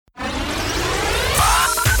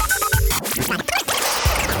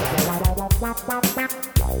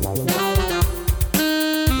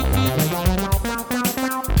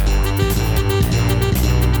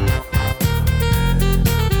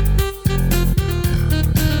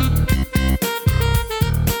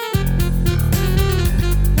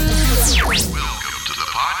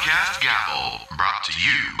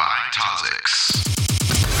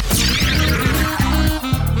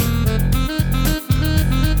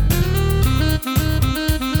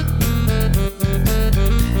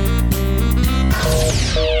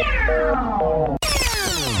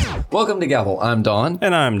Welcome to Gavel. I'm Don.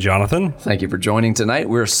 And I'm Jonathan. Thank you for joining tonight.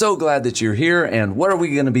 We're so glad that you're here. And what are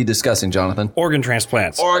we going to be discussing, Jonathan? Organ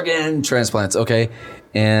transplants. Organ transplants. Okay.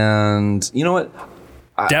 And you know what?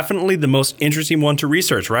 Definitely the most interesting one to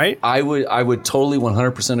research, right? I would totally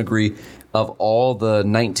 100% agree. Of all the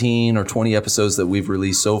 19 or 20 episodes that we've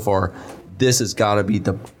released so far, this has got to be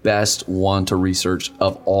the best one to research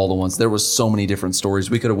of all the ones. There was so many different stories.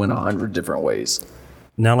 We could have went 100 different ways.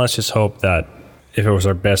 Now let's just hope that if it was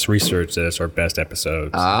our best research, that it's our best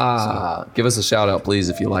episodes. Give us a shout out, please,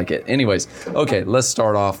 if you like it. Anyways, okay, let's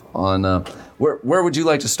start off on where would you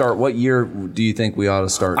like to start? What year do you think we ought to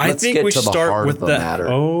start? Let's get to the heart of the matter.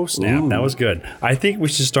 Oh, snap. Ooh. That was good. I think we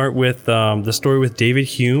should start with the story with David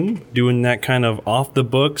Hume doing that kind of off the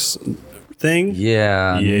books thing.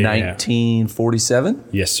 Yeah. 1947?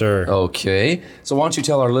 Yes, sir. Okay. So why don't you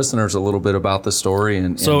tell our listeners a little bit about the story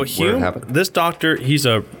and so Hume, where it happened? This doctor, he's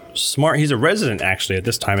a resident actually at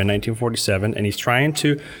this time in 1947, and he's trying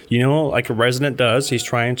to, like a resident does, he's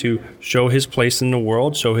trying to show his place in the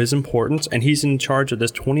world, show his importance, and he's in charge of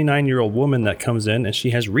this 29-year-old woman that comes in and she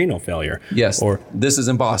has renal failure. Yes. This is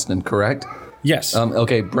in Boston, correct? Yes.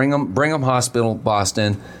 Okay, Brigham Hospital,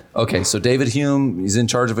 Boston. Okay, so David Hume, he's in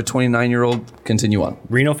charge of a 29-year-old. Continue on.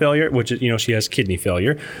 Renal failure, which is, she has kidney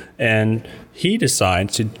failure, and he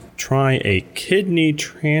decides to try a kidney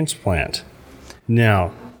transplant.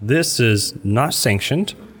 Now, this is not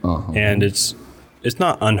sanctioned, and it's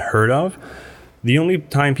not unheard of. The only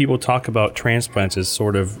time people talk about transplants is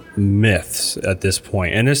sort of myths at this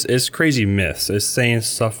point, and it's crazy myths. It's saying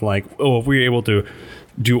stuff like, if we were able to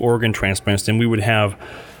do organ transplants, then we would have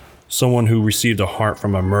someone who received a heart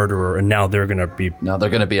from a murderer, and now they're going to be a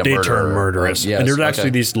murderer. They turn murderous. Yes, and there's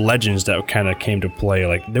actually these legends that kind of came to play.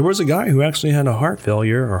 Like there was a guy who actually had a heart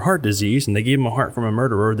failure or heart disease, and they gave him a heart from a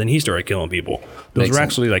murderer. Then he started killing people. Those were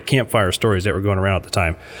actually like campfire stories that were going around at the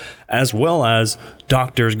time, as well as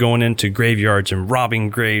doctors going into graveyards and robbing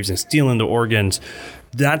graves and stealing the organs.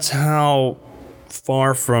 That's how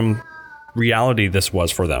far from reality this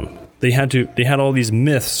was for them. They had all these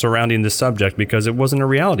myths surrounding the subject because it wasn't a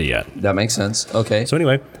reality yet. That makes sense. Okay. So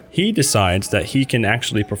anyway, he decides that he can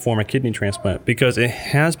actually perform a kidney transplant because it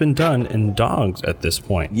has been done in dogs at this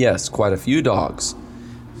point. Yes, quite a few dogs.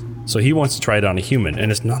 So he wants to try it on a human,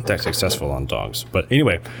 and it's not that successful on dogs. But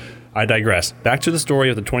anyway, I digress. Back to the story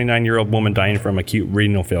of the 29-year-old woman dying from acute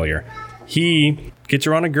renal failure. He gets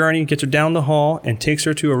her on a gurney, gets her down the hall, and takes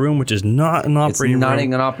her to a room which is not an operating room. It's not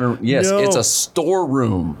even an operating room. Yes, No. It's a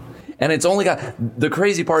storeroom. And it's only got, the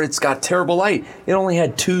crazy part, it's got terrible light. It only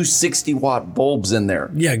had two 60-watt bulbs in there.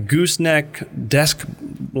 Yeah, gooseneck desk,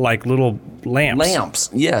 like little lamps. Lamps,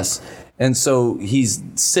 yes. And so he's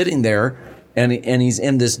sitting there, and he's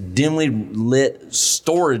in this dimly lit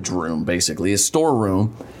storage room, basically, a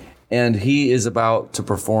storeroom. And he is about to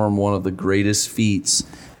perform one of the greatest feats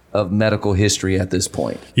of medical history at this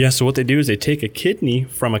point. Yeah, so what they do is they take a kidney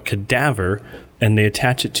from a cadaver, and they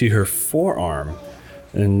attach it to her forearm.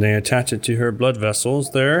 And they attach it to her blood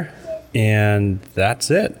vessels there, and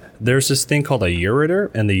that's it. There's this thing called a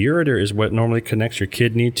ureter, and the ureter is what normally connects your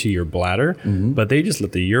kidney to your bladder, but they just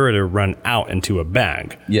let the ureter run out into a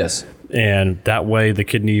bag. Yes. And that way the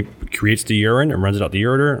kidney creates the urine and runs it out the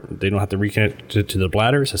ureter. They don't have to reconnect it to the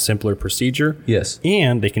bladder. It's a simpler procedure. Yes.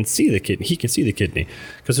 And they can see the kidney. He can see the kidney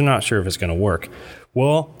because they're not sure if it's going to work.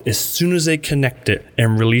 Well, as soon as they connect it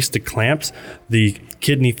and release the clamps, the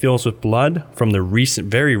kidney fills with blood from the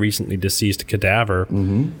very recently deceased cadaver,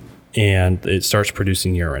 and it starts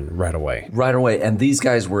producing urine right away. Right away. And these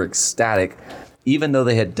guys were ecstatic. Even though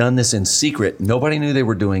they had done this in secret, nobody knew they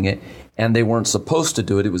were doing it, and they weren't supposed to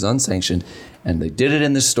do it. It was unsanctioned, and they did it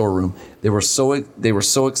in this storeroom. They were so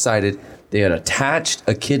excited. They had attached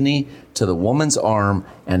a kidney to the woman's arm,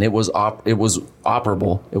 and it was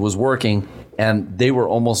operable. It was working, and they were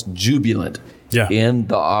almost jubilant. Yeah. In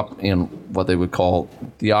what they would call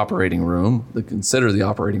the operating room, consider the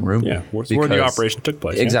operating room. Yeah, where the operation took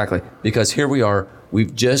place. Exactly, yeah. Because here we are.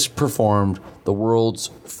 We've just performed the world's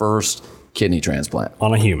first kidney transplant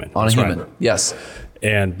on a human. That's a human, right. Yes.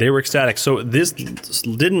 And they were ecstatic. So this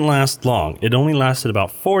didn't last long. It only lasted about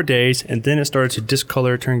 4 days, and then it started to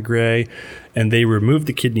discolor, turn gray, and they removed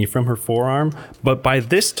the kidney from her forearm. But by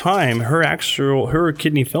this time, her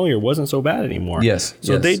kidney failure wasn't so bad anymore. Yes.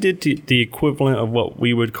 So they did the equivalent of what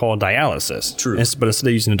we would call dialysis. True. But instead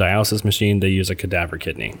of using a dialysis machine, they use a cadaver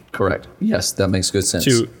kidney. Correct. Yes, that makes good sense.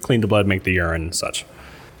 To clean the blood, make the urine and such.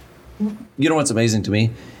 You know what's amazing to me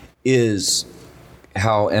is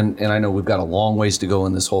how, and I know we've got a long ways to go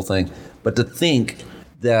in this whole thing, but to think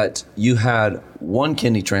that you had one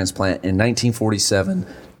kidney transplant in 1947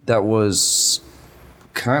 that was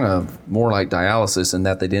kind of more like dialysis in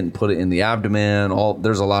that they didn't put it in the abdomen.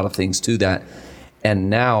 There's a lot of things to that.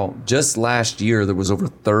 And now, just last year, there was over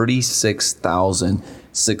 36,000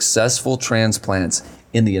 successful transplants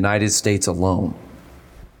in the United States alone.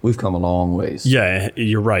 We've come a long ways. Yeah,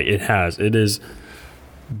 you're right. It has. It is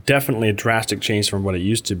definitely a drastic change from what it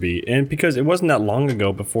used to be. And because it wasn't that long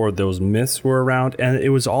ago before those myths were around. And it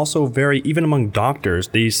was also even among doctors,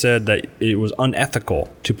 they said that it was unethical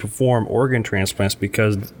to perform organ transplants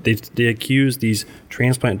because they accused these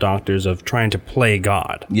transplant doctors of trying to play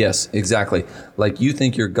God. Yes, exactly. Like you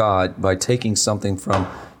think you're God by taking something from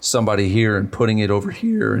somebody here and putting it over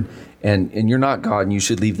here, and you're not God, and you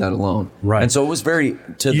should leave that alone. Right. And so it was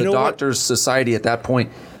the doctors' society at that point,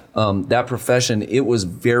 that profession, it was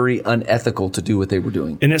very unethical to do what they were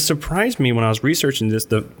doing. And it surprised me when I was researching this,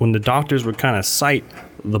 when the doctors would kind of cite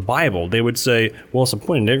the Bible, they would say, well, it's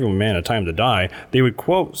appointed to every man a time to die. They would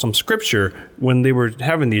quote some scripture when they were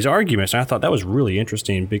having these arguments. And I thought that was really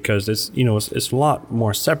interesting because it's a lot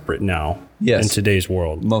more separate now in today's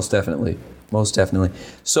world. Most definitely. Most definitely.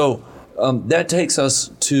 So that takes us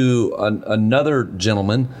to another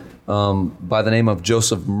gentleman by the name of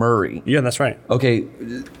Joseph Murray. Yeah, that's right. Okay.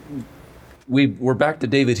 We're back to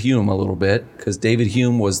David Hume a little bit because David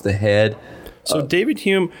Hume was the head. So David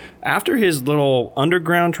Hume, after his little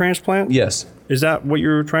underground transplant? Yes. Is that what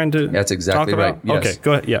you're trying to That's exactly talk about? right. Yes. Okay,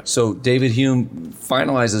 go ahead. Yeah. So David Hume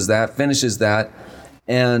finalizes that, finishes that,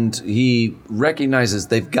 and he recognizes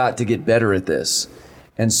they've got to get better at this.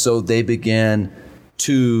 And so they began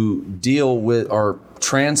to deal with our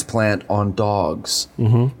transplant on dogs.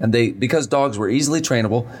 Mm-hmm. And because dogs were easily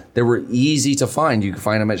trainable, they were easy to find. You could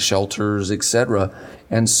find them at shelters, etc.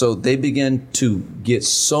 And so they began to get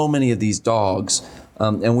so many of these dogs.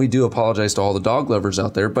 And we do apologize to all the dog lovers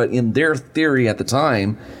out there, but in their theory at the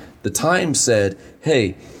time said,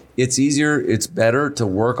 hey, it's better to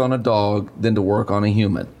work on a dog than to work on a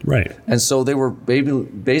human. Right. And so they were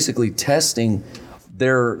basically testing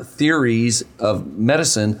their theories of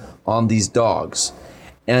medicine on these dogs.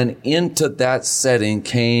 And into that setting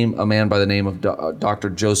came a man by the name of Dr.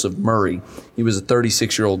 Joseph Murray. He was a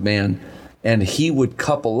 36-year-old man, and he would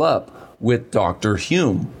couple up with Dr.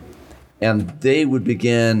 Hume. And they would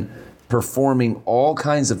begin performing all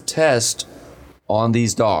kinds of tests on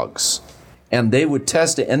these dogs. And they would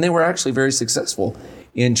test it, and they were actually very successful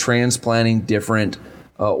in transplanting different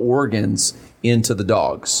organs into the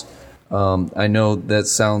dogs. I know that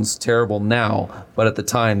sounds terrible now, but at the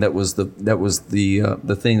time that was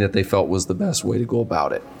the thing that they felt was the best way to go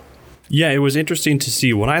about it. Yeah, it was interesting to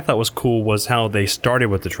see. What I thought was cool was how they started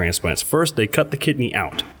with the transplants. First, they cut the kidney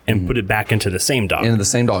out and put it back into the same dog. Into the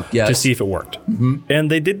same dog, yes. To see if it worked. Mm-hmm.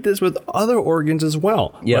 And they did this with other organs as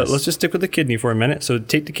well. Yes. But let's just stick with the kidney for a minute. So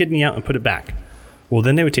take the kidney out and put it back. Well,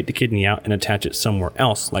 then they would take the kidney out and attach it somewhere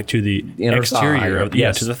else, like to the exterior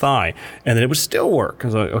thigh, to the thigh, and then it would still work. I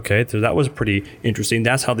was like, okay, so that was pretty interesting.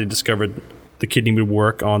 That's how they discovered the kidney would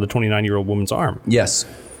work on the 29-year-old woman's arm. Yes.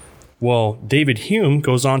 Well, David Hume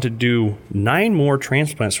goes on to do 9 more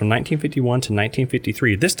transplants from 1951 to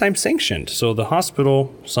 1953, this time sanctioned. So the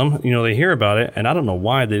hospital, they hear about it, and I don't know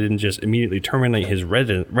why they didn't just immediately terminate his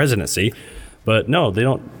residency, but no, they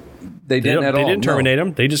don't. They didn't terminate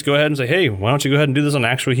him. They just go ahead and say, hey, why don't you go ahead and do this on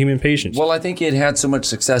actual human patients? Well, I think it had so much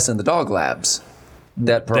success in the dog labs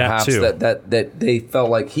that perhaps that they felt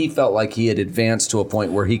like he had advanced to a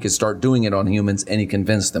point where he could start doing it on humans, and he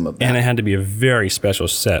convinced them of that. And it had to be a very special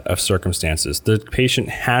set of circumstances. The patient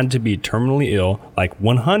had to be terminally ill, like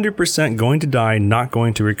 100% going to die, not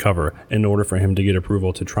going to recover, in order for him to get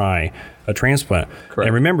approval to try a transplant. Correct.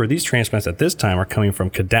 And remember, these transplants at this time are coming from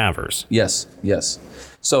cadavers. Yes.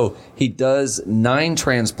 So he does 9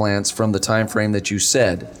 transplants from the time frame that you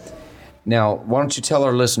said. Now, why don't you tell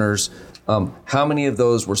our listeners how many of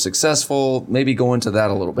those were successful? Maybe go into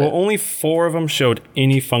that a little bit. Well, only 4 of them showed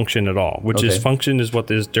any function at all, which is function is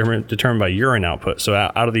what is determined by urine output. So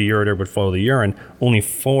out of the ureter would flow the urine. Only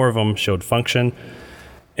 4 of them showed function,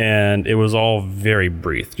 and it was all very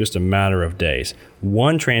brief, just a matter of days.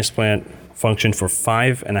 1 transplant functioned for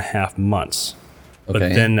 5.5 months. But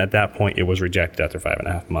then at that point, it was rejected after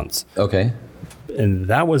 5.5 months. Okay. And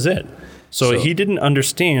that was it. So he didn't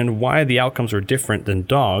understand why the outcomes were different than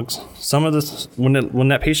dogs. Some of this, when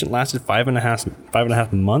that patient lasted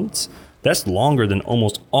 5.5 months, that's longer than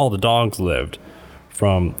almost all the dogs lived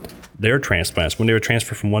from their transplants. When they were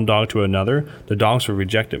transferred from one dog to another, the dogs were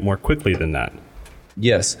rejected more quickly than that.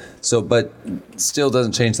 Yes. So, but still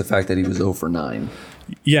doesn't change the fact that he was 0 for 9.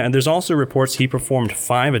 Yeah, and there's also reports he performed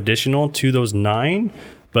 5 additional to those 9,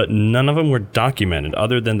 but none of them were documented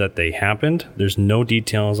other than that they happened. There's no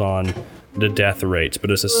details on the death rates, but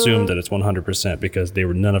it's assumed that it's 100% because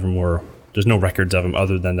none of them were. There's no records of them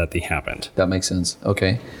other than that they happened. That makes sense.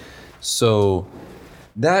 Okay. So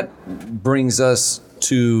that brings us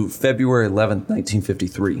to February 11th,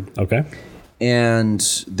 1953. Okay. And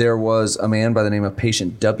there was a man by the name of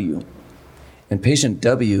Patient W. And Patient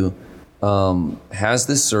W has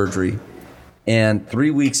this surgery. And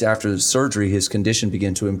 3 weeks after the surgery, his condition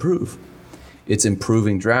began to improve. It's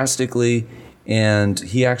improving drastically. And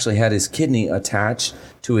he actually had his kidney attached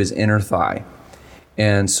to his inner thigh.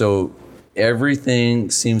 And so everything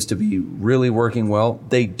seems to be really working well.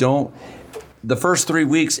 The first 3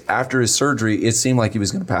 weeks after his surgery, it seemed like he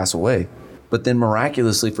was going to pass away. But then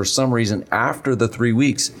miraculously, for some reason, after the 3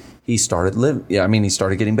 weeks, he started living. He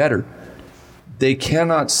started getting better. They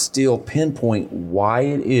cannot still pinpoint why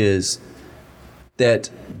it is that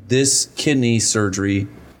this kidney surgery,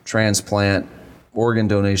 transplant, organ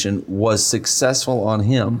donation was successful on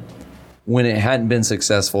him when it hadn't been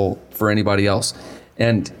successful for anybody else.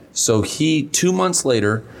 And so 2 months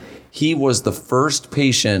later, he was the first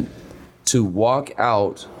patient to walk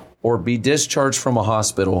out or be discharged from a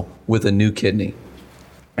hospital with a new kidney.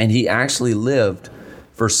 And he actually lived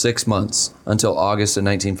for 6 months until August of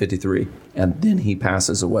 1953, and then he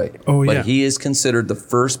passes away. Oh, yeah. But he is considered the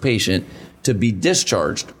first patient to be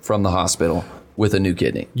discharged from the hospital with a new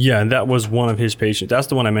kidney. Yeah, and that was one of his patients. That's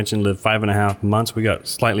the one I mentioned lived 5.5 months. We got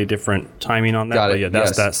slightly different timing on that. Got it. But yeah,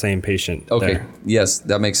 that's Yes. that same patient. Okay. There. Yes,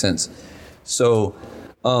 that makes sense. So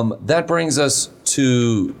that brings us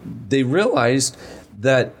to, they realized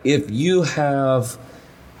that if you have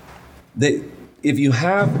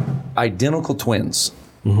identical twins,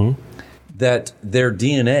 that their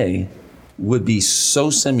DNA would be so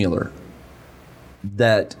similar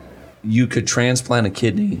that you could transplant a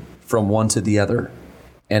kidney from one to the other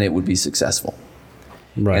and it would be successful.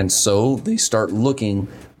 Right. And so they start looking,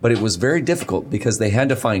 but it was very difficult because they had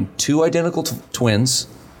to find two identical twins.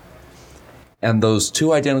 And those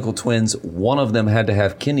two identical twins, one of them had to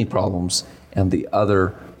have kidney problems and the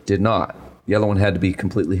other did not. The other one had to be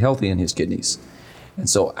completely healthy in his kidneys. And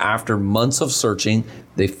so after months of searching,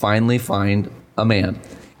 they finally find a man.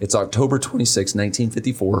 It's October 26,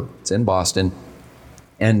 1954. It's in Boston.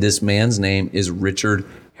 And this man's name is Richard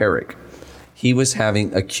Herrick. He was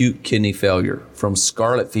having acute kidney failure from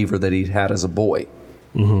scarlet fever that he'd had as a boy.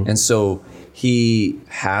 And so he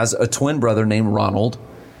has a twin brother named Ronald.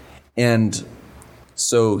 And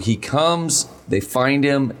so he comes, they find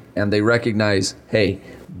him, and they recognize, hey,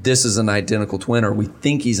 this is an identical twin, or we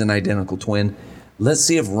think he's an identical twin. Let's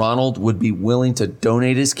see if Ronald would be willing to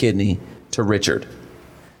donate his kidney to Richard.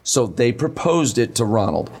 So they proposed it to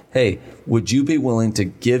Ronald. Hey, would you be willing to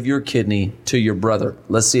give your kidney to your brother?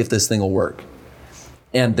 Let's see if this thing will work.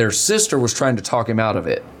 And their sister was trying to talk him out of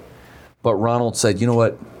it. But Ronald said, you know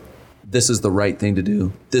what? This is the right thing to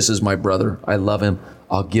do. This is my brother. I love him.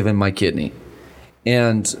 I'll give him my kidney.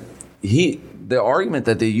 And the argument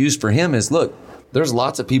that they used for him is, look, there's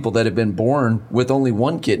lots of people that have been born with only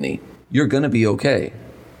one kidney. You're going to be okay.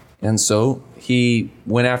 And so he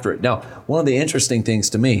went after it. Now, one of the interesting things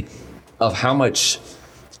to me of how much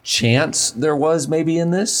chance there was maybe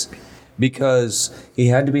in this, because he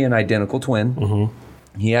had to be an identical twin.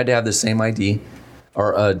 He had to have the same ID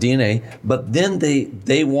or DNA, but then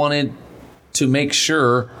they wanted to make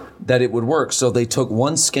sure that it would work. So they took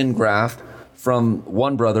one skin graft from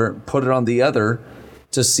one brother, put it on the other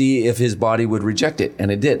to see if his body would reject it,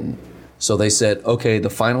 and it didn't. So they said, okay,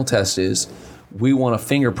 the final test is we want to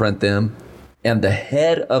fingerprint them. And the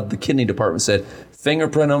head of the kidney department said,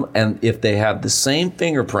 fingerprint them, and if they have the same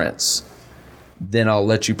fingerprints, then I'll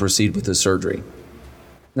let you proceed with the surgery.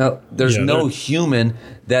 Now, there's no human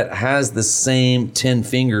that has the same 10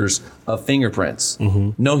 fingers of fingerprints.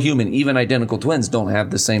 No human, even identical twins, don't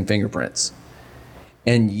have the same fingerprints.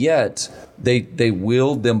 And yet, they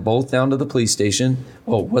wheeled them both down to the police station.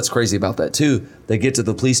 Oh, what's crazy about that, too, they get to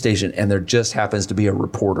the police station, and there just happens to be a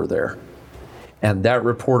reporter there. And that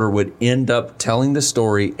reporter would end up telling the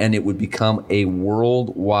story, and it would become a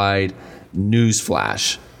worldwide news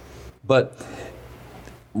flash. But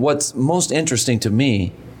what's most interesting to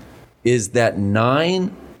me is that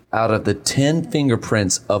 9 out of the 10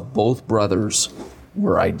 fingerprints of both brothers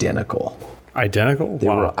were identical. Identical? They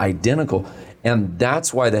were identical. And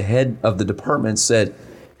that's why the head of the department said,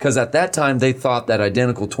 because at that time they thought that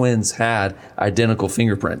identical twins had identical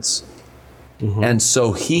fingerprints. And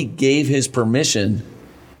so he gave his permission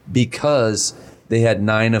because they had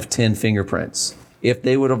 9 of 10 fingerprints. If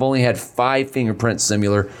they would have only had 5 fingerprints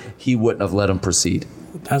similar, he wouldn't have let them proceed.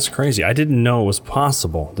 That's crazy. I didn't know it was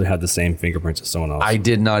possible to have the same fingerprints as someone else. I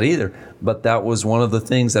did not either. But that was one of the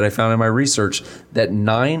things that I found in my research, that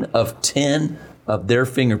 9 of 10 of their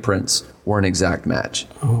fingerprints were an exact match.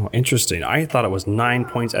 Oh, interesting. I thought it was 9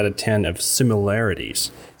 points out of 10 of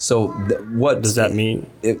similarities. So what Does that mean?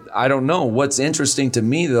 I don't know. What's interesting to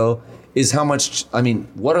me, though, is how much,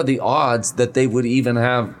 what are the odds that they would even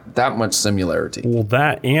have that much similarity? Well,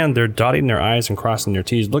 that, and they're dotting their I's and crossing their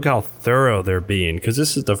T's. Look how thorough they're being, because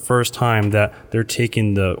this is the first time that they're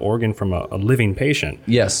taking the organ from a living patient.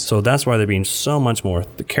 Yes. So that's why they're being so much more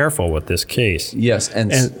careful with this case. Yes,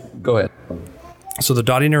 and go ahead. So they're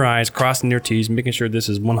dotting their I's, crossing their T's, making sure this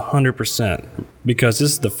is 100%, because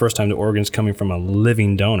this is the first time the organ's coming from a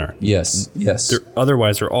living donor. Yes.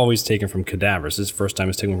 Otherwise, they're always taken from cadavers. This is the first time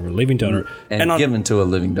it's taken from a living donor. And given to a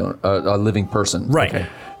living donor, a living person. Right. Okay.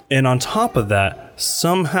 And on top of that,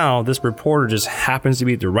 somehow this reporter just happens to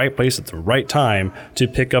be at the right place at the right time to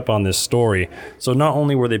pick up on this story. So not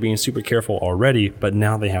only were they being super careful already, but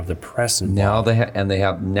now they have the press involved. Now they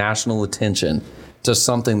have national attention to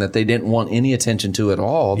something that they didn't want any attention to at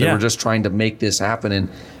all. They were just trying to make this happen and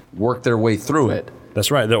work their way through it.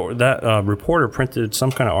 That's right. That reporter printed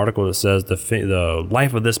some kind of article that says the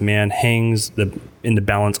life of this man hangs in the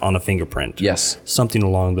balance on a fingerprint. Yes. Something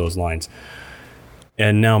along those lines.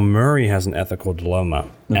 And now Murray has an ethical dilemma.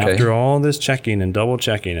 Okay. After all this checking and double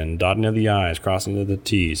checking and dotting of the I's, crossing of the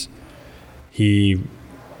T's, he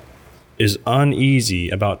is uneasy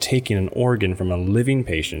about taking an organ from a living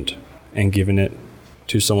patient and giving it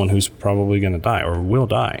to someone who's probably going to die or will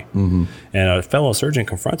die. Mm-hmm. And a fellow surgeon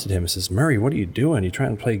confronted him and says, Murray, what are you doing? You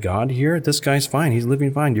trying to play God here? This guy's fine. He's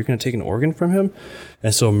living fine. You're going to take an organ from him?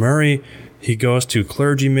 And so Murray, he goes to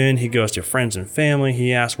clergymen. He goes to friends and family.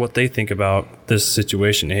 He asks what they think about this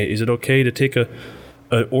situation. Hey, is it okay to take an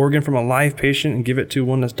organ from a live patient and give it to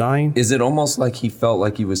one that's dying? Is it almost like he felt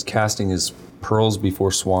like he was casting his pearls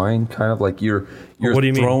before swine? Kind of like you're What do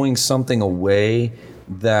you mean? throwing something away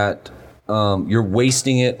that... you're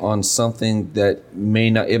wasting it on something that may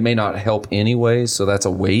not help anyway, so that's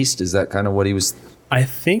a waste. Is that kind of what he was? I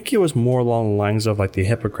think it was more along the lines of like the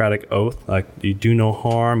Hippocratic Oath, like you do no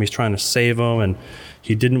harm. He's trying to save him, and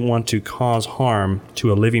he didn't want to cause harm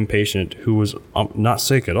to a living patient who was not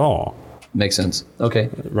sick at all. Makes sense. Okay.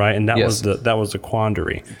 Right, and that Yes. was the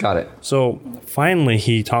quandary. Got it. So finally,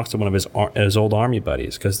 he talks to one of his old army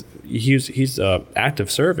buddies, because he's active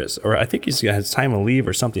service, or I think he's got his time of leave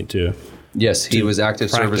or something too. Yes, he was active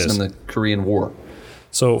service practice. in the Korean War.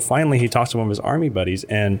 So finally, he talks to one of his army buddies,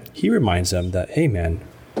 and he reminds them that, hey, man,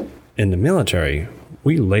 in the military,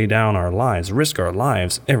 we lay down our lives, risk our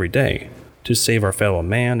lives every day to save our fellow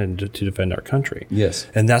man and to defend our country. Yes.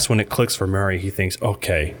 And that's when it clicks for Murray. He thinks,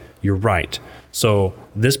 okay, you're right. So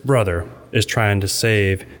this brother is trying to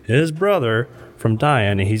save his brother from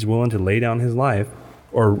dying, and he's willing to lay down his life,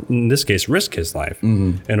 or in this case, risk his life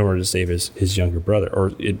in order to save his younger brother, or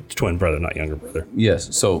twin brother, not younger brother.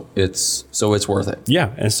 Yes. So it's worth it.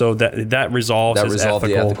 Yeah, and so that resolves his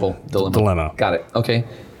the ethical dilemma. Got it. Okay.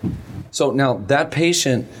 So now that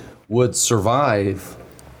patient would survive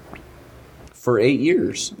for 8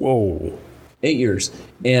 years. Whoa. 8 years.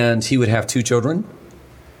 And he would have 2 children.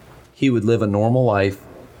 He would live a normal life.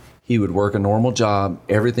 He would work a normal job.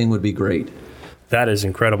 Everything would be great. That is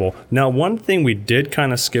incredible. Now, one thing we did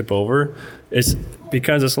kind of skip over is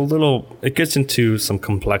because it gets into some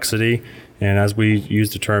complexity. And as we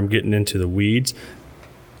use the term, getting into the weeds,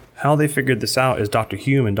 how they figured this out is Dr.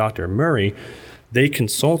 Hume and Dr. Murray, they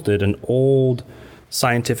consulted an old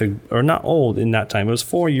scientific, or not old in that time, it was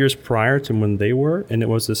 4 years prior to when they were, and it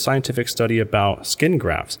was a scientific study about skin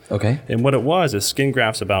grafts. Okay. And what it was is skin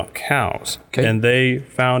grafts about cows. Okay. And they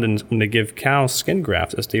found when they give cows skin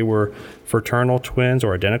grafts, as they were fraternal twins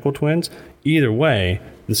or identical twins, either way,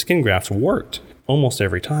 the skin grafts worked almost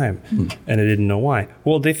every time, and they didn't know why.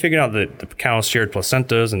 Well, they figured out that the cows shared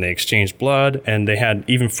placentas and they exchanged blood, and they had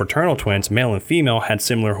even fraternal twins, male and female, had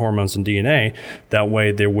similar hormones and DNA. That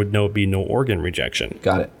way, there would be no organ rejection.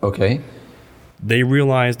 Got it. Okay. They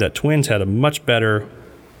realized that twins had a much better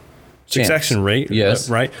succession rate. Yes.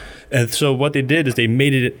 Right. And so what they did is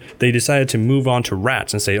they decided to move on to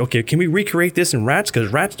rats and say, okay, can we recreate this in rats?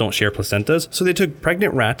 Because rats don't share placentas. So they took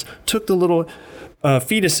pregnant rats, took the little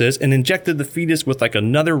fetuses, and injected the fetus with like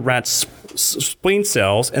another rat's spleen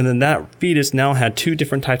cells, and then that fetus now had 2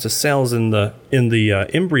 different types of cells in the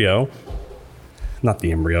embryo, not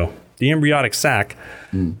the embryo, the embryonic sac,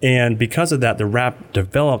 and because of that, the rat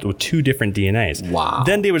developed with 2 different DNAs. Wow!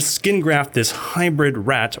 Then they would skin graft this hybrid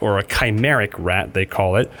rat, or a chimeric rat, they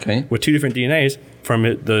call it, okay, with 2 different DNAs from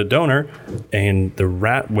the donor, and the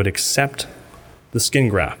rat would accept the skin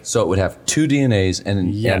graft. So it would have two DNAs,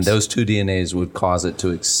 and Yes. those two DNAs would cause it to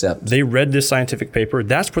accept. They read this scientific paper.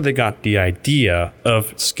 That's where they got the idea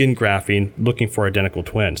of skin grafting, looking for identical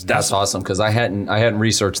twins. That's awesome, because I hadn't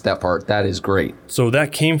researched that part. That is great. So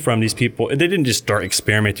that came from these people. They didn't just start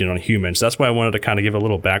experimenting on humans. That's why I wanted to kind of give a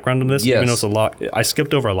little background on this. Yes. Even though it's a lot, I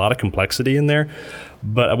skipped over a lot of complexity in there,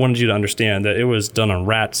 but I wanted you to understand that it was done on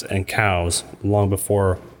rats and cows long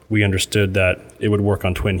before we understood that it would work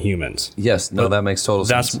on twin humans. Yes, no, that makes total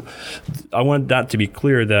sense. I want that to be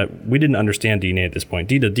clear that we didn't understand DNA at this point.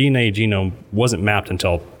 The DNA genome wasn't mapped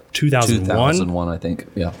until 2001. 2001, I think.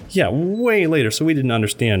 Yeah. Yeah, way later. So we didn't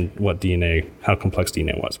understand what DNA, how complex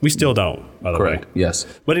DNA was. We still don't, by the Correct. way. Yes.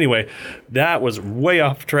 But anyway, that was way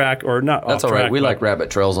off track, or not That's off all right. track. We but like rabbit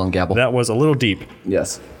trails on Gabble. that was a little deep.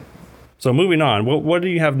 Yes. So moving on, what do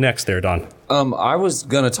you have next there, Don? I was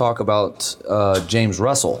going to talk about James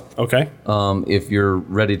Russell. Okay. If you're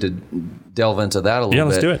ready to delve into that a little bit. Yeah,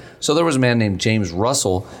 let's do it. So there was a man named James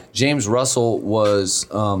Russell. James Russell was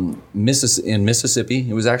in Mississippi.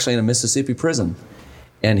 He was actually in a Mississippi prison,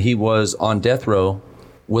 and he was on death row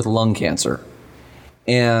with lung cancer.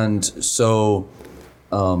 And so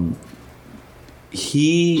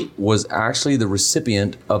he was actually the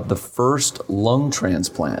recipient of the first lung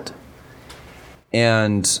transplant.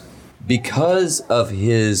 And because of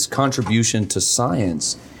his contribution to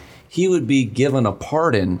science, he would be given a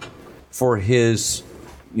pardon for his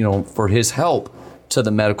help to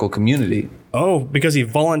the medical community. Oh, because he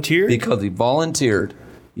volunteered? Because he volunteered.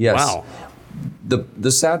 Yes. Wow.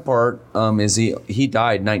 The sad part is he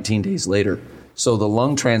died 19 days later. So the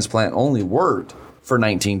lung transplant only worked for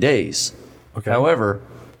 19 days. Okay. However,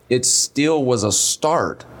 it still was a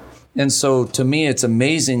start. And so to me, it's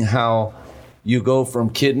amazing how you go from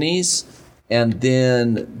kidneys and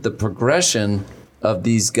then the progression of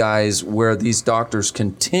these guys where these doctors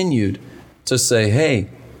continued to say, hey,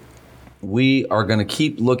 we are going to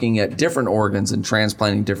keep looking at different organs and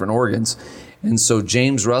transplanting different organs. And so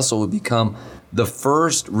James Russell would become the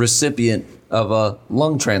first recipient of a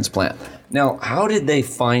lung transplant. Now, how did they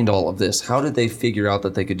find all of this? How did they figure out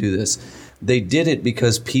that they could do this? They did it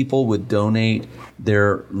because people would donate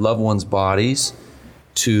their loved ones' bodies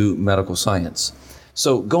to medical science.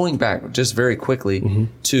 So going back just very quickly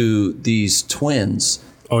to these twins.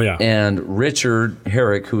 Oh, yeah. And Richard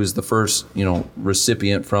Herrick, who was the first,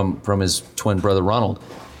 recipient from his twin brother Ronald.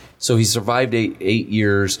 So he survived 8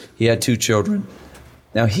 years. He had 2 children.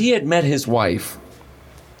 Now, he had met his wife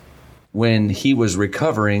when he was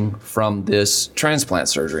recovering from this transplant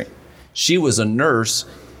surgery. She was a nurse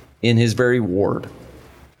in his very ward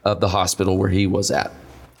of the hospital where he was at.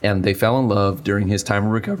 And they fell in love during his time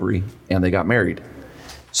of recovery, and they got married.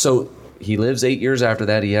 So he lives 8 years after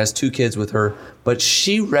that. He has 2 kids with her, but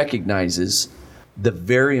she recognizes the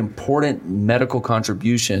very important medical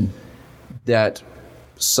contribution that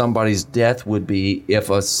somebody's death would be if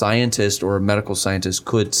a scientist or a medical scientist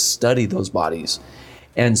could study those bodies.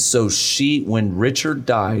 And so when Richard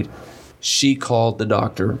died, she called the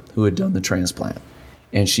doctor who had done the transplant.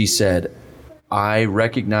 And she said, I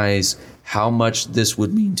recognize how much this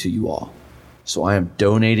would mean to you all. So I am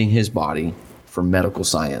donating his body for medical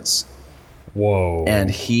science. Whoa. And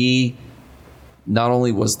he not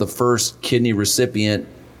only was the first kidney recipient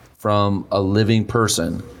from a living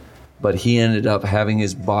person, but he ended up having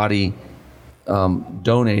his body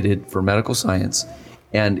donated for medical science.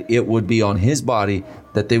 And it would be on his body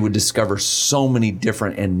that they would discover so many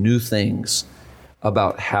different and new things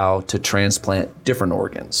about how to transplant different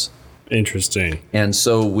organs. Interesting. And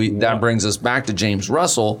so that brings us back to James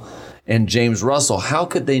Russell. And James Russell, how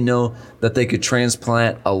could they know that they could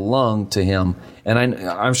transplant a lung to him? And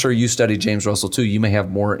I'm sure you studied James Russell too. You may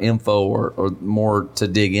have more info or more to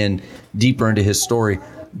dig in deeper into his story.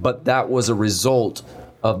 But that was a result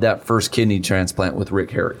of that first kidney transplant with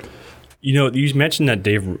Rick Herrick. You mentioned that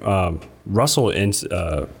Dave Russell and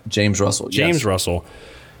James Russell. James yes. Russell,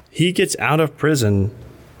 he gets out of prison.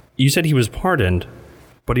 You said he was pardoned,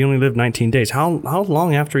 but he only lived 19 days. How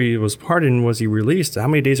long after he was pardoned was he released? How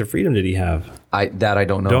many days of freedom did he have? I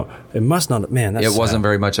don't know. It must not. Man, that's it wasn't sad.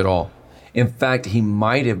 very much at all. In fact, he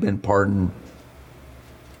might have been pardoned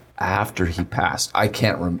after he passed. I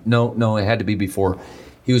can't remember. No, it had to be before.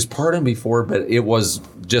 He was pardoned before, but it was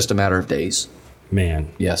just a matter of days.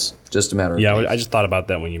 Man. Yes, just a matter of days. Yeah, I just thought about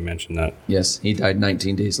that when you mentioned that. Yes, he died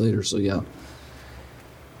 19 days later, so yeah.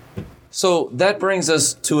 So that brings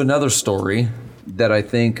us to another story that I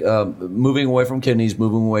think, moving away from kidneys,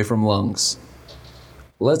 moving away from lungs.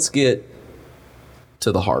 Let's get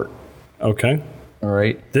to the heart. Okay. All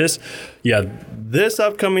right. This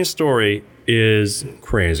upcoming story is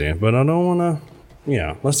crazy, but I don't want to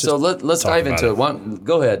let's let's talk dive about into it.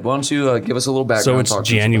 Go ahead. Why don't you give us a little background? So it's talk to us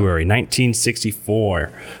about January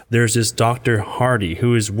 1964. There's this Dr. Hardy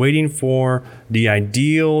who is waiting for the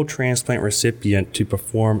ideal transplant recipient to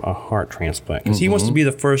perform a heart transplant because he wants to be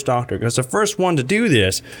the first doctor, because the first one to do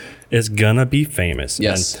this is gonna be famous.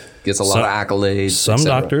 Yes, And gets a lot of accolades. Some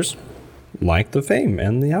etc. doctors like the fame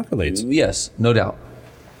and the accolades. Yes, no doubt.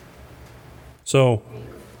 So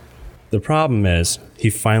the problem is he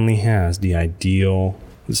finally has the ideal.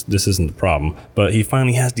 This isn't the problem, but he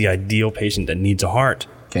finally has the ideal patient that needs a heart.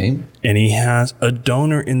 Okay. And he has a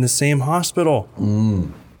donor in the same hospital.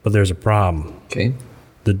 But there's a problem. Okay.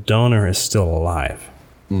 The donor is still alive.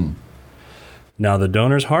 Now, the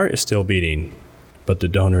donor's heart is still beating, but the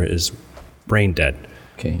donor is brain dead.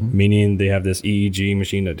 Okay. Meaning they have this EEG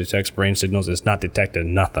machine that detects brain signals. It's not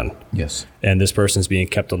detecting nothing. Yes. And this person's being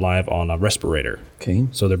kept alive on a respirator. Okay.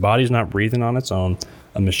 So their body's not breathing on its own.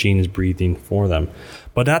 A machine is breathing for them.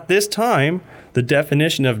 But at this time, the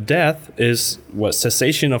definition of death is what?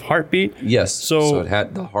 Cessation of heartbeat? Yes. So it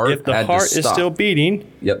had the heart. If the had heart to is stop. still beating,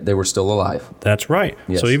 Yep, they were still alive. that's right.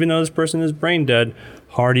 Yes. So even though this person is brain dead,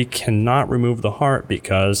 Hardy cannot remove the heart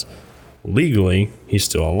because legally he's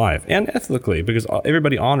still alive. And ethically, because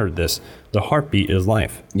everybody honored this. The heartbeat is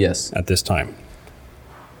life Yes. at this time.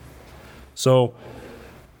 So,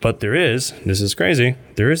 but this is crazy,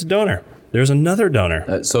 there is a donor. There's another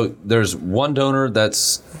donor. So there's one donor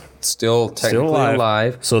that's still technically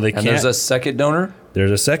alive. So they and there's can't- a second donor.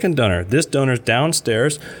 There's a second donor. This donor's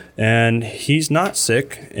downstairs, and he's not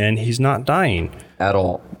sick, and he's not dying. At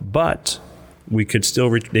all. But they could still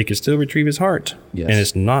retrieve his heart. Yes. And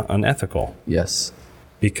it's not unethical Yes.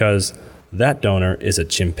 because that donor is a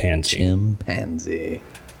chimpanzee. Chimpanzee.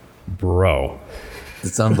 Bro.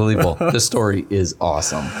 It's unbelievable. This story is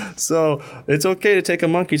awesome. So it's okay to take a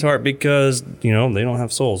monkey's heart because, they don't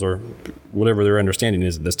have souls or whatever their understanding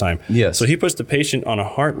is at this time. Yes. So he puts the patient on a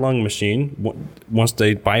heart-lung machine once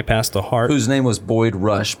they bypass the heart. Whose name was Boyd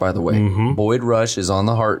Rush, by the way. Boyd Rush is on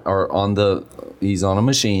the heart, or he's on a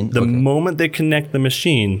machine. The moment they connect the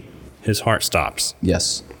machine, his heart stops.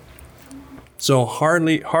 Yes. So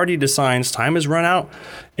Hardy decides time has run out,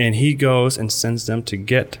 and he goes and sends them to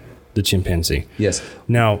get the chimpanzee. Yes.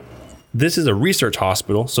 Now, this is a research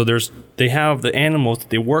hospital, so they have the animals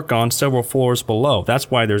that they work on several floors below. That's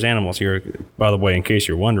why there's animals here, by the way, in case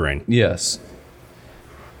you're wondering. Yes.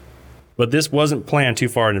 But this wasn't planned too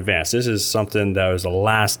far in advance. This is something that was a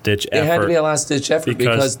last-ditch effort. It had to be a last-ditch effort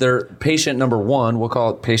because their patient number one, we'll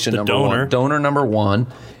call it patient number one, donor number one,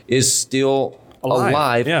 is still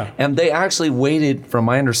alive. Yeah. And they actually waited, from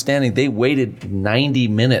my understanding, they waited 90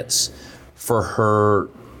 minutes for her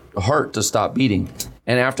heart to stop beating.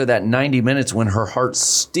 And after that 90 minutes, when her heart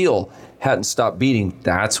still hadn't stopped beating,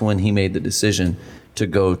 that's when he made the decision to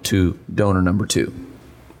go to donor number two.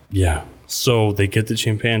 Yeah. So they get the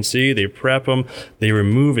chimpanzee, they prep him, they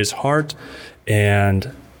remove his heart,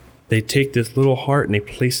 and they take this little heart and they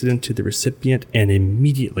place it into the recipient, and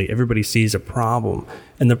immediately everybody sees a problem.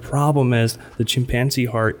 And the problem is the chimpanzee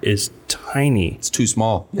heart is tiny. It's too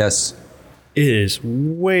small. Yes. It is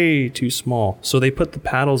way too small. So they put the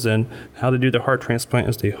paddles in. How to do the heart transplant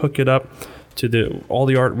is they hook it up to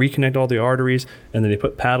reconnect all the arteries, and then they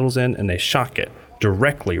put paddles in and they shock it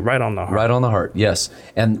directly right on the heart. Right on the heart, yes.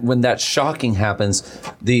 And when that shocking happens,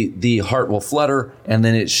 the heart will flutter, and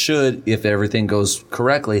then it should, if everything goes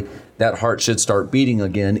correctly, that heart should start beating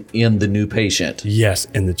again in the new patient. Yes,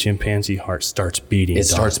 and the chimpanzee heart starts beating. It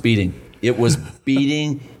starts beating. It was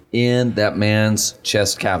beating in that man's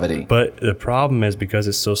chest cavity. But the problem is because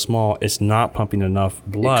it's so small, it's not pumping enough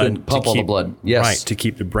blood. It couldn't pump all the blood. Yes. Right, to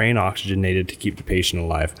keep the brain oxygenated to keep the patient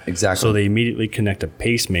alive. Exactly. So they immediately connect a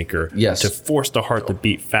pacemaker to force the heart to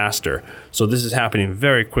beat faster. So this is happening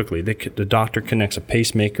very quickly. The doctor connects a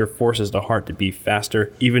pacemaker, forces the heart to beat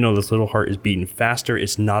faster. Even though this little heart is beating faster,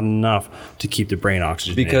 it's not enough to keep the brain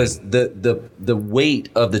oxygenated. Because the weight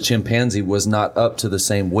of the chimpanzee was not up to the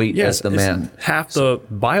same weight as the man. Half the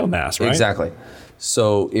biomass, right? Exactly.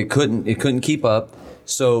 So it couldn't keep up.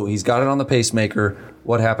 So he's got it on the pacemaker.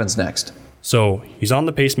 What happens next? So he's on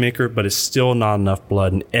the pacemaker, but it's still not enough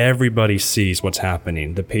blood, and everybody sees what's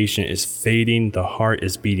happening. The patient is fading. The heart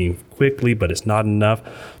is beating quickly, but it's not enough.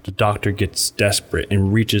 The doctor gets desperate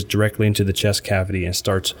and reaches directly into the chest cavity and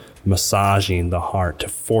starts massaging the heart to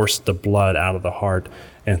force the blood out of the heart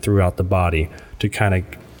and throughout the body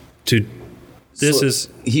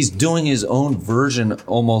He's doing his own version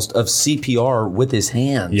almost of CPR with his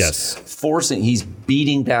hands. Yes. He's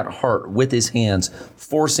beating that heart with his hands,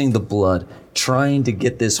 forcing the blood, trying to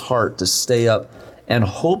get this heart to stay up, and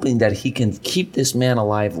hoping that he can keep this man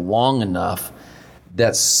alive long enough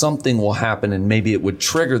that something will happen and maybe it would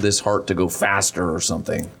trigger this heart to go faster or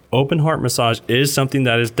something. Open heart massage is something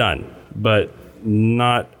that is done, but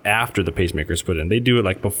not after the pacemaker is put in. They do it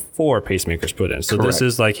like before pacemaker's put in. So Correct. this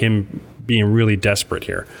is like him being really desperate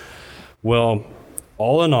here. Well,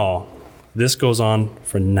 all in all, this goes on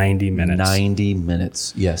for 90 minutes. 90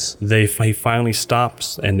 minutes, yes. He finally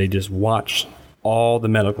stops, and they just watch. All the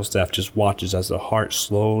medical staff just watches as the heart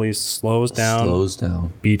slowly slows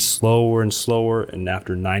down, beats slower and slower, and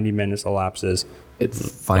after 90 minutes elapses, it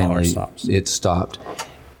finally stops. It stopped.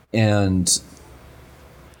 And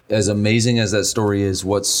as amazing as that story is,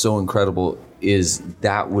 what's so incredible is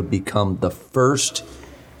that would become the first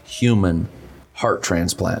human heart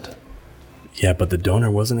transplant. Yeah, but the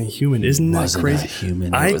donor wasn't a human. Isn't that Wasn't crazy? a human.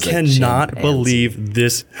 It I was a cannot chimpanzee. believe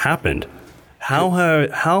this happened. How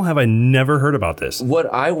have I never heard about this?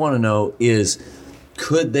 What I want to know is,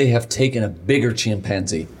 could they have taken a bigger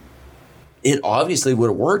chimpanzee? It obviously would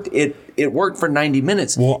have worked. It worked for 90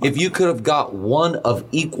 minutes. Well, if you could have got one of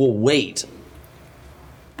equal weight,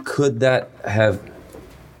 could that have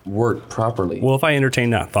worked properly? Well, if I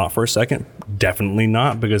entertain that thought for a second, definitely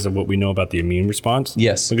not, because of what we know about the immune response.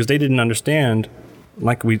 Yes. Because they didn't understand,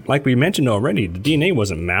 like we mentioned already, the DNA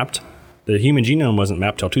wasn't mapped. The human genome wasn't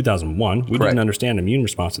mapped till 2001. We Correct. didn't understand immune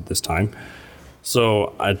response at this time.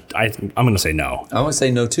 So I'm going to say no. I want to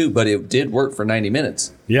say no too, but it did work for 90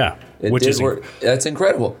 minutes. Yeah. It did work. That's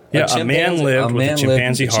incredible. Yeah, a man lived with a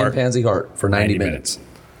chimpanzee heart for 90 minutes.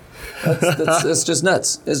 That's just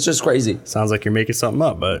nuts. It's just crazy. Sounds like you're making something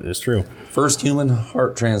up, but it's true. First human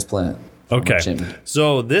heart transplant. from a Okay. chimney.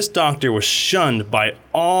 So this doctor was shunned by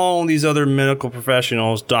all these other medical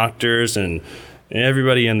professionals, doctors, and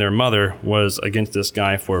everybody and their mother was against this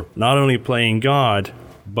guy for not only playing God,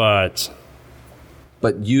 but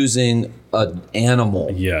But using an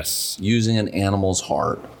animal, yes. using an animal's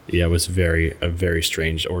heart. Yeah, it was a very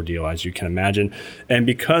strange ordeal, as you can imagine. And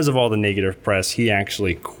because of all the negative press, he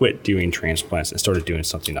actually quit doing transplants and started doing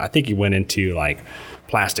something. I think he went into like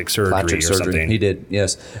plastic surgery or something. He did,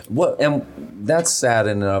 yes. And that's sad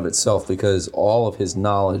in and of itself, because all of his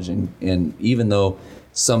knowledge, and even though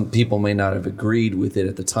some people may not have agreed with it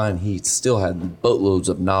at the time, he still had boatloads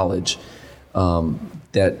of knowledge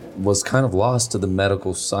that was kind of lost to the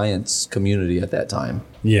medical science community at that time.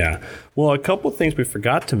 Yeah. Well, a couple of things we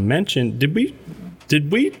forgot to mention.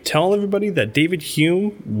 Did we tell everybody that David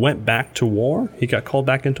Hume went back to war? He got called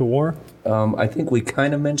back into war? I think we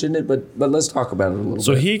kind of mentioned it, but let's talk about it a little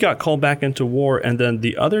So bit. he got called back into war, and then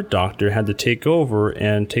the other doctor had to take over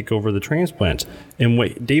the transplants. And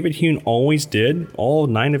what David Hume always did, all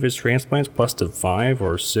 9 of his transplants, plus the 5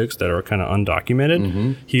 or 6 that are kind of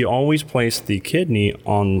undocumented, he always placed the kidney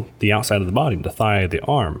on the outside of the body, the thigh of the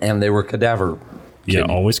arm. And they were cadaver. Yeah,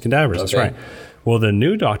 kidney. always cadavers. That's Okay. right. Well, the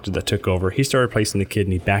new doctor that took over, he started placing the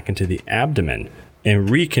kidney back into the abdomen and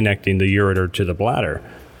reconnecting the ureter to the bladder.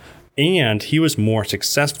 And he was more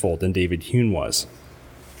successful than David Hume was.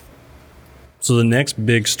 So the next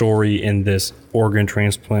big story in this organ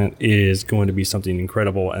transplant is going to be something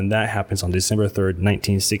incredible, and that happens on December 3rd,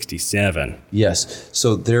 1967. Yes.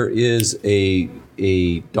 So there is a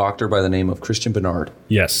doctor by the name of Christian Bernard.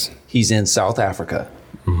 Yes. He's in South Africa.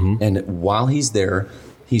 And while he's there,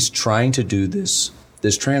 he's trying to do this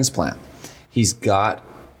transplant. He's got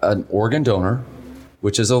an organ donor,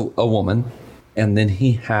 which is a woman, and then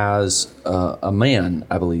he has a man,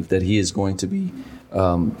 I believe, that he is going to be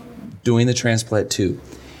doing the transplant to.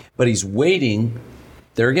 But he's waiting.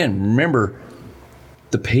 There again, remember,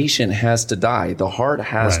 the patient has to die. The heart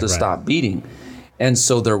has to stop beating. And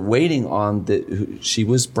so they're waiting on she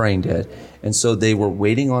was brain dead. And so they were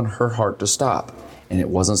waiting on her heart to stop. And it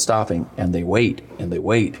wasn't stopping. And they wait, and they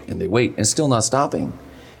wait, and they wait, and still not stopping.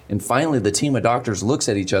 And finally, the team of doctors looks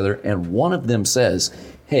at each other, and one of them says,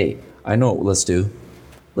 "Hey, I know what let's do.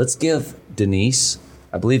 Let's give Denise,"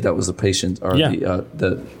 I believe that was the patient, or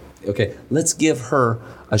okay, let's give her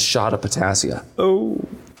a shot of potassium. Oh.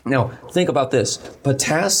 Now, think about this.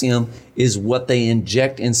 Potassium is what they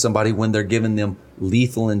inject in somebody when they're giving them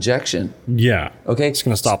lethal injection. Yeah. Okay? It's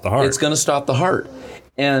going to stop the heart. It's going to stop the heart.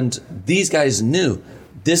 And these guys knew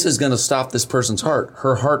this is going to stop this person's heart.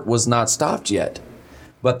 Her heart was not stopped yet.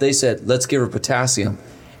 But they said, let's give her potassium.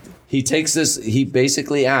 He takes this, he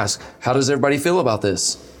basically asks, how does everybody feel about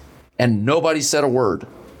this? And nobody said a word.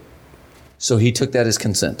 So he took that as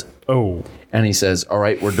consent. Oh. And he says, all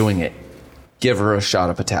right, we're doing it. Give her a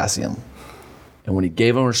shot of potassium. And when he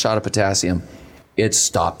gave her a shot of potassium, it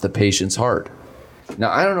stopped the patient's heart.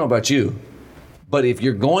 Now, I don't know about you, but if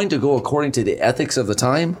you're going to go according to the ethics of the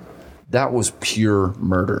time, that was pure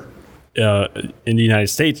murder. In the United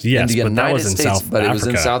States, yes, in the but that United was in States, South but Africa. it was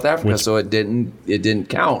in South Africa, so it didn't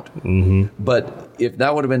count. But if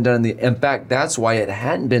that would have been done in fact, that's why it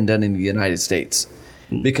hadn't been done in the United States,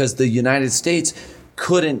 because the United States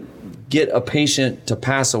couldn't get a patient to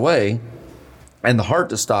pass away and the heart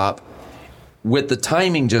to stop with the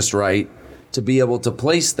timing just right to be able to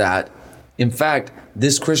place that. In fact,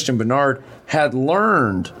 this Christian Barnard had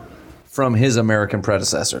learned from his American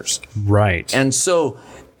predecessors. Right. And so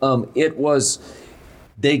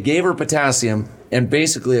they gave her potassium, and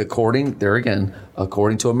basically according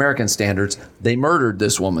to American standards, they murdered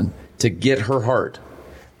this woman to get her heart.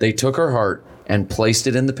 They took her heart and placed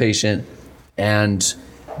it in the patient, and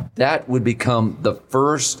that would become the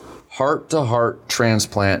first heart-to-heart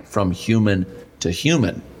transplant from human to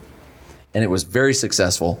human. And it was very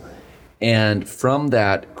successful. And from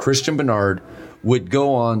that, Christian Barnard would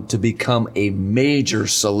go on to become a major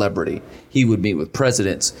celebrity. He would meet with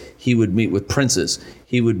presidents. He would meet with princes.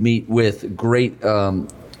 He would meet with great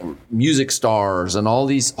music stars and all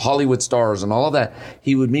these Hollywood stars and all of that.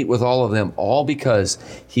 He would meet with all of them, all because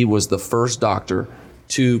he was the first doctor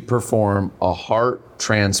to perform a heart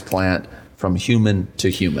transplant from human to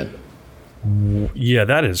human. Yeah,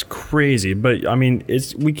 that is crazy. But I mean,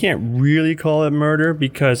 we can't really call it murder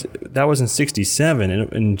because that was in 1967,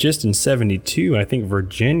 and just in 1972, I think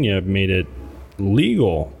Virginia made it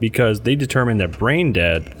legal because they determined that brain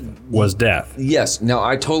dead was death. Yes. Now,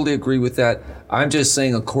 I totally agree with that. I'm just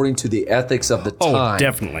saying, according to the ethics of the time. Oh,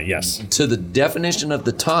 definitely, yes. To the definition of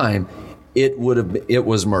the time, it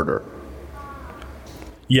was murder.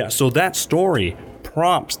 Yeah. So that story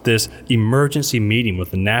prompts this emergency meeting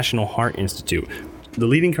with the National Heart Institute. The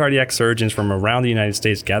leading cardiac surgeons from around the United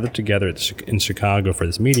States gathered together in Chicago for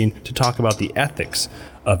this meeting to talk about the ethics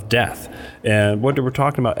of death. And what we're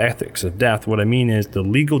talking about, ethics of death, what I mean is the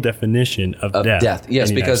legal definition of death. Yes,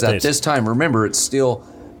 because at this time, remember, it's still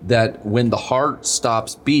that when the heart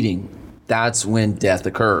stops beating, that's when death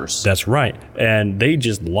occurs. That's right. And they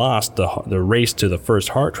just lost the race to the first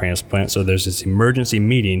heart transplant. So there's this emergency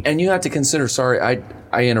meeting. And you have to consider, sorry,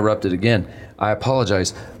 I interrupted again. I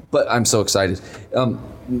apologize, but I'm so excited.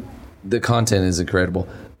 The content is incredible.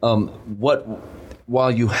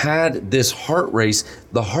 While you had this heart race,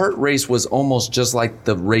 the heart race was almost just like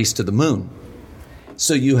the race to the moon.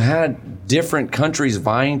 So you had different countries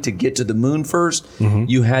vying to get to the moon first. Mm-hmm.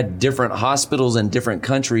 You had different hospitals in different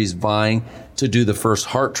countries vying to do the first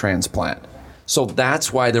heart transplant. So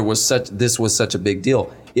that's why this was such a big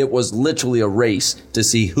deal. It was literally a race to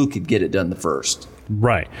see who could get it done the first.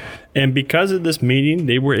 Right. And because of this meeting,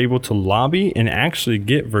 they were able to lobby and actually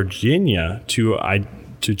get Virginia to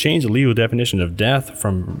change the legal definition of death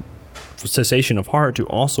from cessation of heart to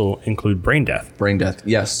also include brain death. Brain death,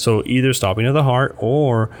 yes. So either stopping of the heart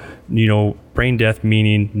or, brain death,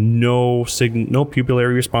 meaning no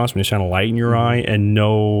pupillary response when you shine a light in your eye and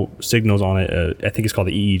no signals on it. I think it's called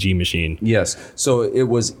the EEG machine. Yes. So it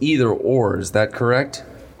was either or. Is that correct?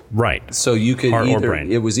 Right. So you could heart or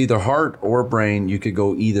brain. It was either heart or brain. You could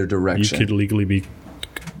go either direction. You could legally be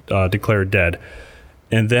declared dead.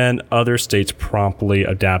 And then other states promptly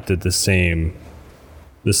adapted the same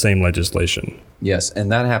legislation. Yes,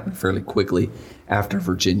 and that happened fairly quickly after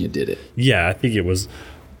Virginia did it. Yeah, I think it was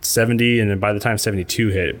 70, and then by the time 72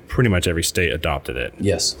 hit, pretty much every state adopted it.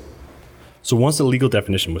 Yes. So once the legal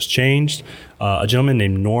definition was changed, a gentleman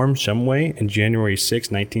named Norm Shumway, in January 6,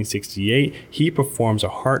 1968, he performs a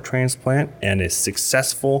heart transplant and is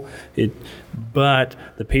successful, but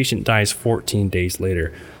the patient dies 14 days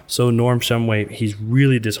later. So Norm Shumway, he's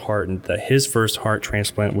really disheartened that his first heart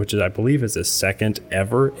transplant, which I believe is the second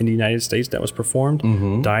ever in the United States that was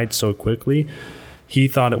performed, died so quickly. He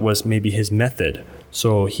thought it was maybe his method.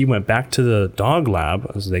 So he went back to the dog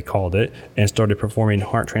lab, as they called it, and started performing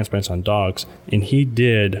heart transplants on dogs. And he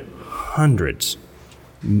did hundreds,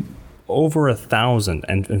 over 1,000,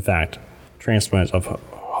 and in fact, transplants of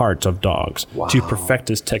hearts of dogs to perfect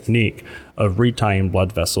his technique of retying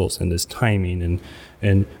blood vessels and his timing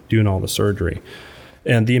and doing all the surgery.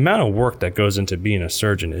 And the amount of work that goes into being a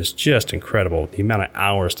surgeon is just incredible. The amount of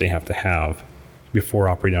hours they have to have before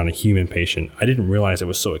operating on a human patient. I didn't realize it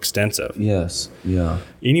was so extensive. Yes, yeah.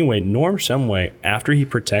 Anyway, Norm Shumway, after he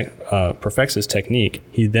perfects his technique,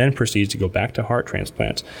 he then proceeds to go back to heart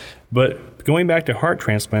transplants. But going back to heart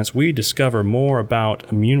transplants, we discover more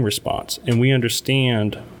about immune response, and we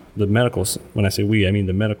understand the medical, when I say we, I mean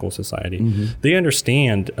the medical society. They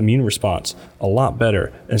understand immune response a lot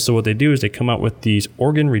better. And so what they do is they come out with these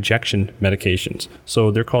organ rejection medications.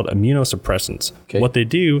 So they're called immunosuppressants. Okay. What they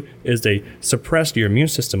do is they suppress your immune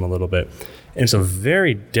system a little bit. And it's a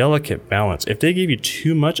very delicate balance. If they give you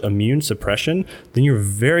too much immune suppression, then you're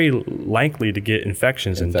very likely to get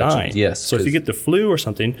infections and die. Yes. So if you get the flu or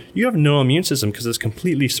something, you have no immune system because it's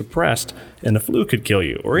completely suppressed, and the flu could kill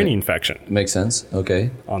you, or any infection. Makes sense.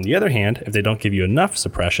 Okay. On the other hand, if they don't give you enough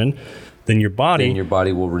suppression, then your body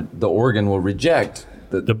will the organ will reject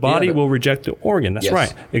the body will reject the organ. That's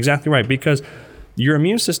right. Exactly right. Because your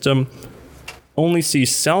immune system only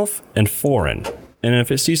sees self and foreign. And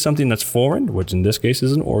if it sees something that's foreign, which in this case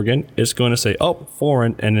is an organ, it's going to say, oh,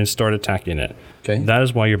 foreign, and then start attacking it. Okay. That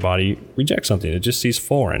is why your body rejects something. It just sees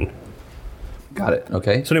foreign. Got it.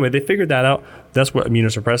 Okay. So anyway, they figured that out. That's what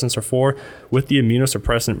immunosuppressants are for. With the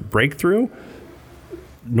immunosuppressant breakthrough,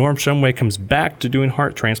 Norm Shumway comes back to doing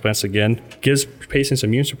heart transplants again, gives patients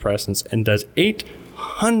immunosuppressants, and does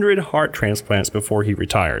 800 heart transplants before he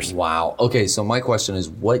retires. Wow. Okay, so my question is,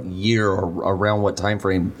 what year or around what time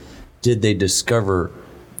frame did they discover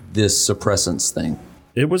this suppressants thing?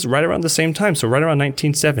 It was right around the same time, so right around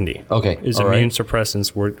 1970. Okay, is all immune right.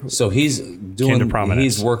 suppressants were So he's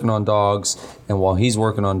working on dogs, and while he's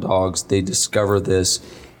working on dogs, they discover this.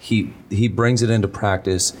 He brings it into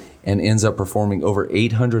practice and ends up performing over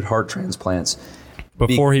 800 heart transplants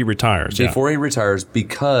before he retires. Before he retires,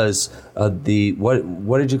 because of the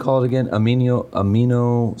what did you call it again?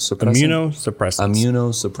 Immunosuppressants.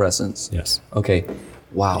 Immunosuppressants. Yes. Okay.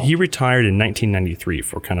 Wow. He retired in 1993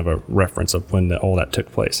 for kind of a reference of when all that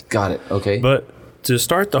took place. Got it. Okay. But to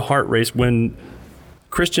start the heart race, when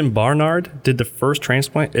Christian Barnard did the first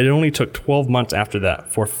transplant, it only took 12 months after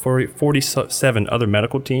that for 47 other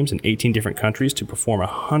medical teams in 18 different countries to perform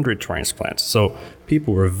 100 transplants. So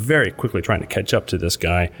people were very quickly trying to catch up to this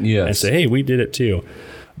guy and say, hey, we did it too.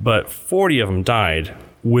 But 40 of them died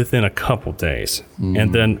within a couple days.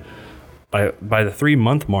 And then by the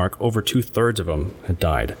 3-month mark, over 2/3 of them had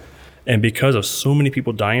died. And because of so many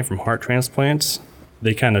people dying from heart transplants,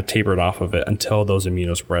 they kind of tapered off of it until those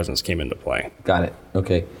immunosuppressants came into play. Got it.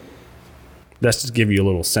 Okay. That's just to give you a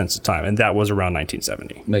little sense of time. And that was around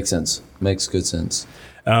 1970. Makes sense. Makes good sense.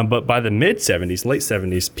 But by the mid-70s, late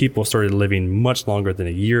 70s, people started living much longer than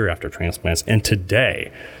a year after transplants. And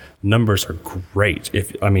today, numbers are great.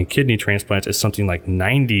 Kidney transplants is something like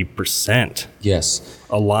 90%. Yes.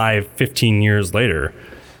 Alive 15 years later.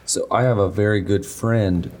 So I have a very good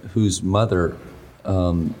friend whose mother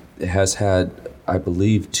has had, I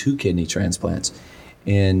believe, 2 kidney transplants.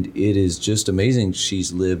 And it is just amazing.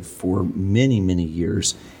 She's lived for many, many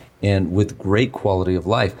years and with great quality of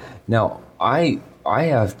life. Now, I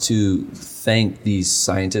have to thank these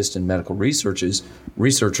scientists and medical researchers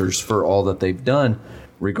for all that they've done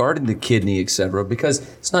regarding the kidney, etc., because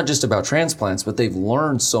it's not just about transplants, but they've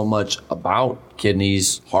learned so much about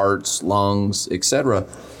kidneys, hearts, lungs, etc.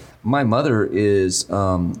 My mother is,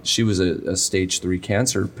 she was a stage 3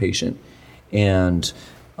 cancer patient, and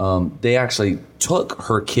they actually took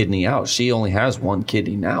her kidney out. She only has 1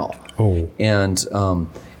 kidney now. Oh. And,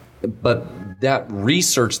 but that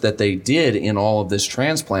research that they did in all of this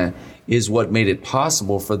transplant is what made it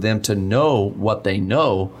possible for them to know what they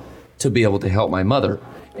know to be able to help my mother.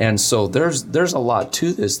 And so there's a lot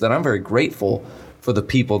to this that I'm very grateful for the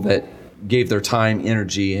people that gave their time,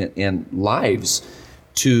 energy, and lives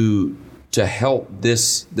to help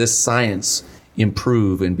this science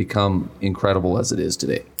improve and become incredible as it is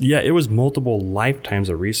today. Yeah, it was multiple lifetimes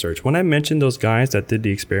of research. When I mentioned those guys that did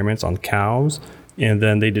the experiments on cows, and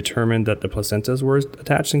then they determined that the placentas were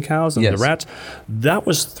attached in cows and the rats, that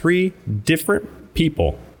was 3 different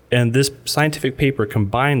people. And this scientific paper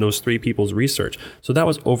combined those 3 people's research. So that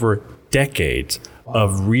was over decades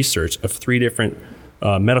of research of 3 different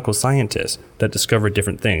medical scientists that discovered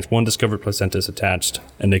different things. One discovered placentas attached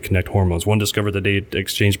and they connect hormones. One discovered that they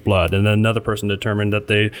exchange blood. And then another person determined that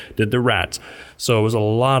they did the rats. So it was a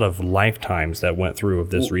lot of lifetimes that went through of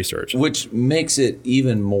this research. Which makes it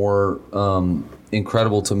even more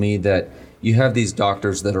incredible to me that you have these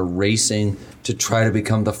doctors that are racing to try to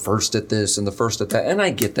become the first at this and the first at that. And I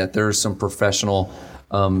get that there is some professional,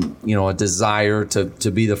 a desire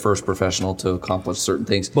to be the first professional to accomplish certain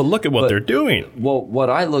things. But look at what they're doing. Well, what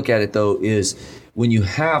I look at it, though, is when you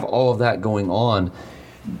have all of that going on,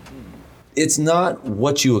 it's not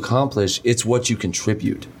what you accomplish, it's what you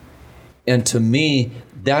contribute. And to me,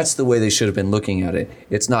 that's the way they should have been looking at it.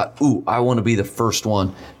 It's not, I want to be the first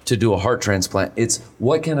one to do a heart transplant. It's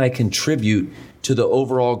what can I contribute to the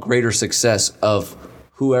overall greater success of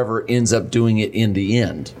whoever ends up doing it in the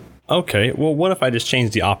end. Okay, well, what if I just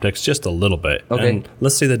change the optics just a little bit? Okay. And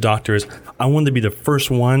let's say the doctor is, I want to be the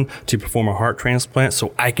first one to perform a heart transplant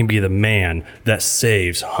so I can be the man that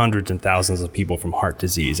saves hundreds and thousands of people from heart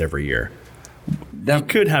disease every year. You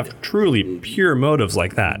could have truly pure motives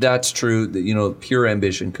like that. That's true. Pure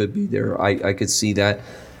ambition could be there. I could see that.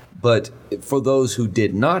 But for those who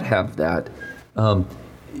did not have that,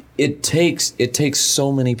 it takes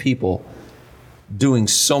so many people doing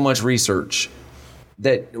so much research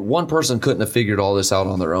that one person couldn't have figured all this out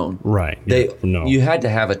on their own. Right. You had to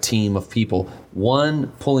have a team of people, one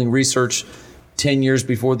pulling research 10 years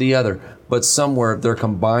before the other, but somewhere their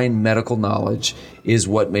combined medical knowledge is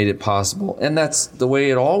what made it possible. And that's the way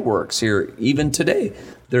it all works here. Even today,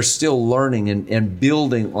 they're still learning and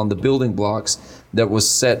building on the building blocks that was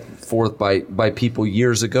set forth by people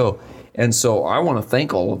years ago. And so I want to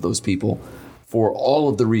thank all of those people for all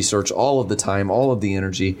of the research, all of the time, all of the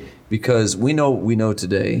energy, because we know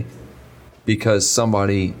today because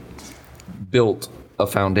somebody built a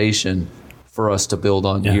foundation for us to build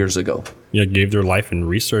on years ago. Yeah, gave their life in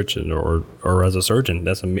research or as a surgeon.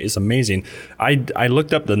 It's amazing. I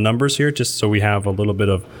looked up the numbers here just so we have a little bit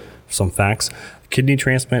of some facts. Kidney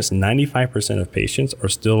transplants, 95% of patients are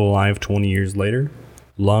still alive 20 years later.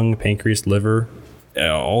 Lung, pancreas, liver,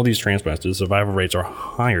 all these transplants, the survival rates are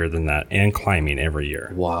higher than that and climbing every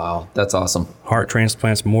year. Wow, that's awesome. Heart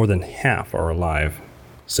transplants, more than half are alive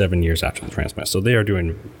 7 years after the transplant. So they are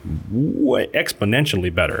doing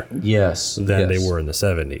exponentially better than they were in the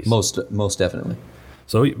 70s. Most definitely.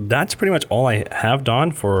 So that's pretty much all I have,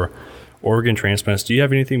 Don, for organ transplants. Do you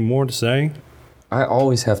have anything more to say? I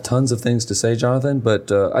always have tons of things to say, Jonathan,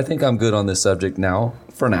 but I think I'm good on this subject now,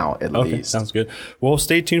 for now at least. Sounds good. Well,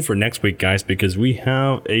 stay tuned for next week, guys, because we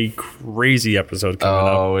have a crazy episode coming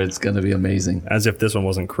up. Oh, it's going to be amazing. As if this one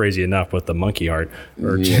wasn't crazy enough with the monkey heart,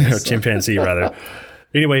 or chimpanzee, rather.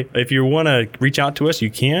 Anyway, if you want to reach out to us,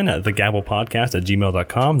 you can at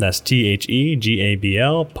thegabblepodcast@gmail.com. That's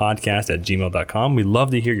THEGABL podcast@gmail.com. We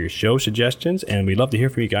love to hear your show suggestions, and we love to hear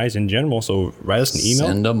from you guys in general. So write us an email.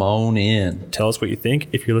 Send them on in. Tell us what you think.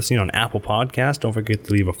 If you're listening on Apple Podcasts, don't forget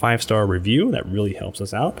to leave a 5-star review. That really helps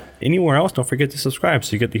us out. Anywhere else, don't forget to subscribe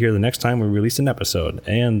so you get to hear the next time we release an episode.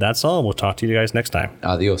 And that's all. We'll talk to you guys next time.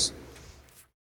 Adios.